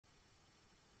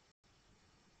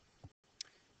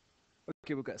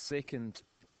Okay, we've got a second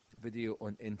video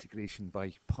on integration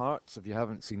by parts. If you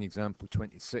haven't seen example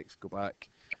 26, go back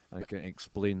and I can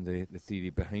explain the theory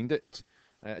behind it.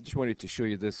 I just wanted to show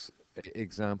you this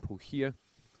example here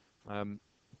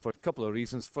for a couple of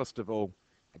reasons. First of all,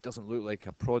 it doesn't look like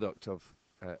a product of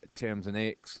terms in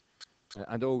X,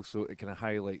 and also it kind of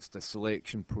highlights the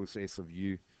selection process of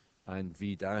U and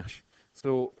V dash.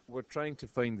 So we're trying to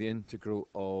find the integral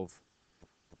of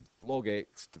log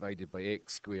X divided by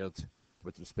X squared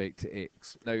with respect to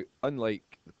X. Now,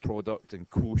 unlike the product and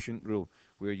quotient rule,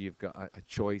 where you've got a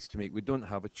choice to make, we don't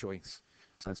have a choice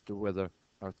as to whether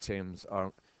our terms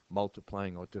are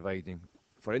multiplying or dividing.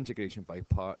 For integration by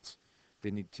parts,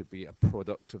 they need to be a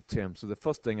product of terms. So the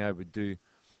first thing I would do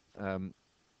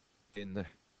in the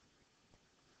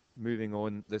moving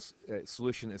on, this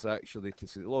solution is actually to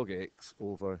say log X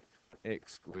over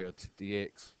X squared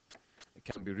dx.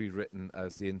 It can be rewritten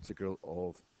as the integral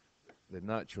of the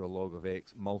natural log of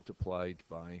X multiplied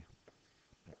by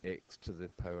X to the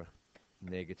power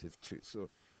negative 2. So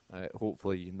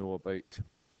hopefully you know about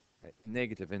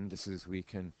negative indices. We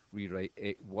can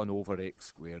rewrite 1 over X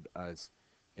squared as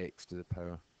X to the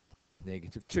power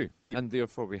negative 2. And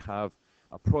therefore we have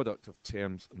a product of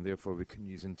terms, and therefore we can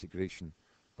use integration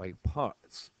by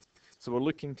parts. So we're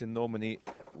looking to nominate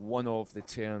one of the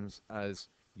terms as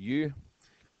U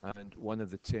and one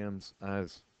of the terms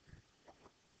as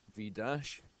V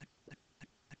dash.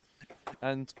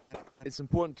 And it's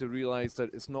important to realize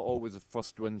that it's not always the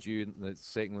first one's U and the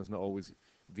second one's not always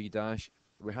V dash.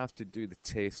 We have to do the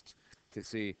test to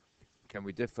say, can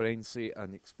we differentiate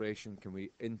an expression? Can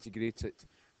we integrate it?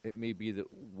 It may be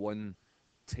that one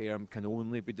term can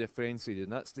only be differentiated,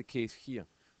 and that's the case here,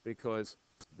 because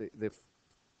the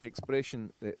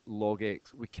expression log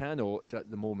X, we cannot at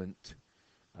the moment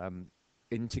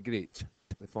integrate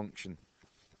the function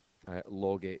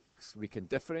log X. We can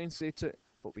differentiate it,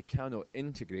 but we cannot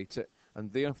integrate it,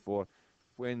 and therefore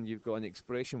when you've got an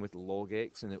expression with log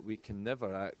X in it, we can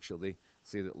never actually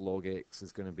say that log X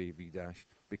is going to be V dash,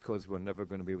 because we're never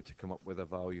going to be able to come up with a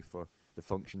value for the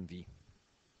function V.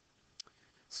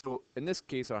 So in this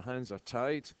case our hands are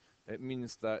tied. It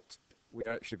means that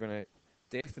we're actually going to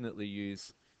definitely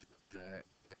use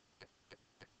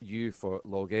U for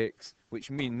log X, which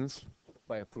means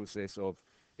by a process of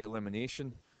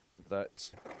elimination that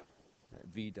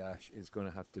V dash is going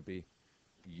to have to be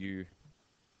U.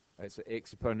 It's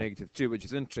X to the power negative 2, which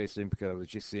is interesting because I was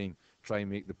just saying try and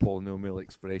make the polynomial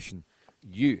expression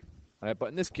U. But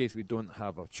in this case we don't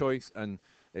have a choice, and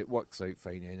it works out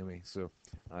fine anyway. So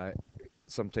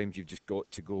sometimes you've just got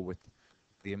to go with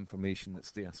the information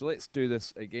that's there. So let's do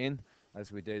this again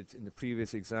as we did in the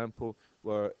previous example.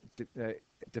 We're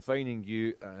defining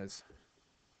U as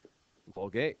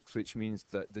log X, which means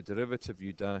that the derivative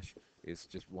U dash is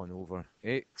just 1 over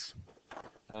X,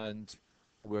 and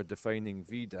we're defining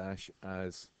V dash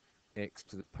as X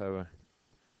to the power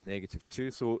negative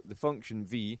 2. So the function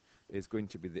V is going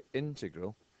to be the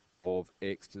integral of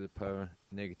X to the power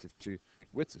negative 2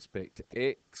 with respect to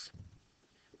X,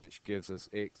 which gives us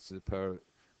X to the power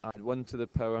and 1 to the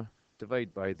power,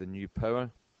 divide by the new power,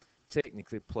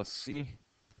 technically plus C,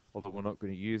 although we're not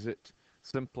going to use it.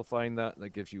 Simplifying that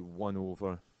gives you 1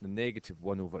 over the negative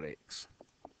 1 over X.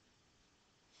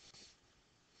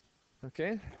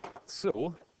 Okay,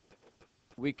 so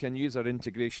we can use our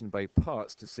integration by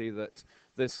parts to say that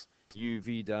this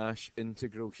UV dash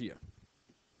integral here,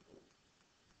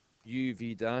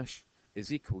 UV dash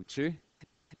is equal to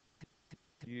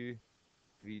the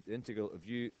integral of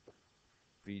U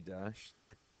V dash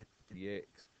dx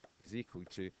is equal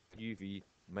to UV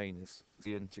minus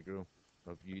the integral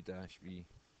of U dash V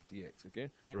dx. Okay,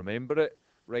 remember it,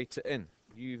 write it in,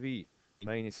 UV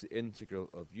minus the integral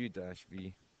of U dash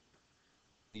V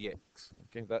dx.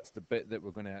 Okay, that's the bit that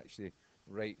we're going to actually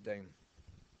write down.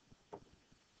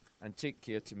 And take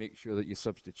care to make sure that you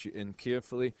substitute in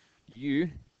carefully. U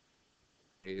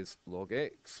is log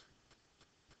X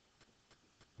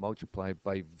multiplied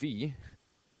by V,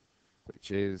 which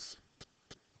is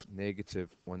negative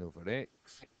 1 over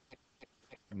X,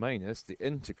 minus the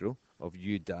integral of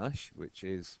U dash, which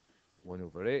is 1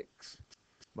 over X,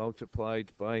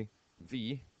 multiplied by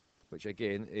V, which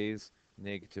again is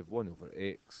negative 1 over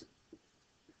X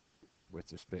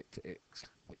with respect to X.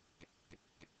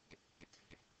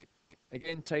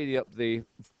 Again, tidy up the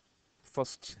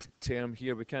first term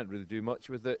here. We can't really do much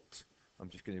with it. I'm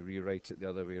just going to rewrite it the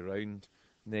other way around.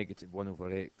 Negative 1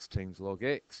 over X times log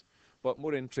X. But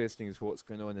more interesting is what's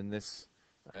going on in this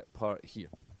part here.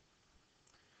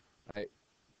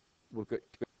 We've got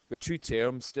two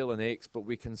terms still in X, but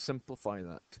we can simplify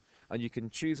that. And you can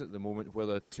choose at the moment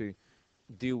whether to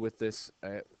deal with this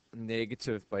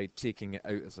negative by taking it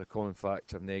out as a common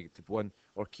factor of -1,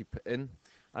 or keep it in.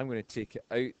 I'm going to take it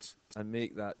out and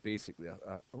make that basically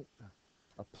a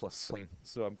plus sign.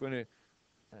 So I'm going to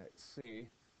say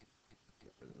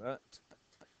that,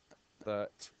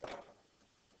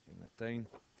 bring that down.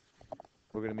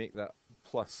 We're going to make that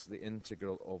plus the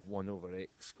integral of 1 over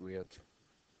x squared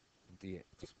dx.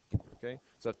 Okay,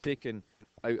 so I've taken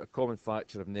out a common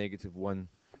factor of -1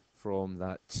 from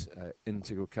that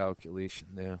integral calculation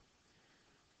there.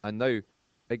 And now,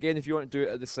 again, if you want to do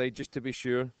it at the side, just to be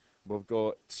sure, we've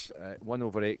got 1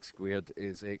 over x squared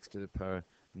is x to the power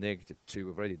 -2.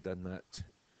 We've already done that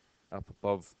up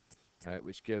above,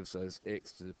 which gives us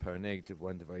x to the power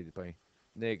 -1 divided by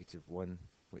 -1,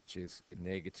 which is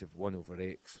 -1 over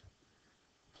x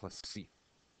plus c.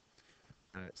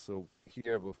 So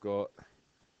here we've got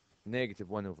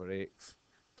 -1 over x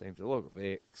times the log of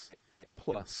x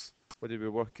plus, what did we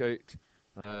work out?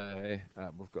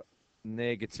 We've got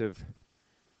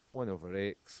 -1 over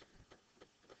x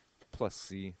plus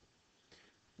c.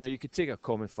 Now you could take a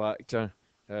common factor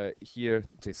here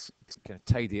to kind of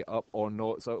tidy it up or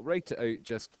not, so I'll write it out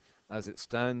just as it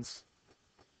stands.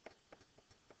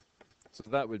 So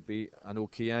that would be an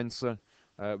okay answer.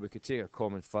 We could take a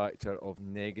common factor of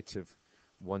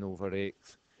 -1 over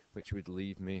x, which would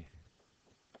leave me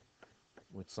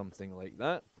with something like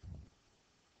that.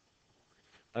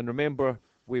 And remember,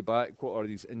 way back, what are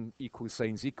these equal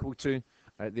signs equal to?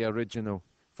 The original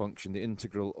function, the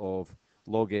integral of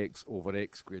log x over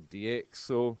x squared dx.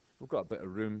 So we've got a bit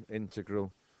of room,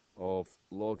 integral of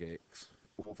log x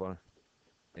over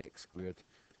x squared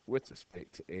with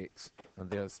respect to x, and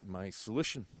there's my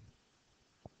solution.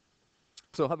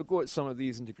 So have a go at some of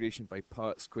these integration by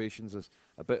parts equations. There's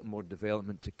a bit more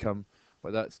development to come,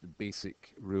 but that's the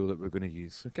basic rule that we're going to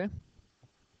use, okay?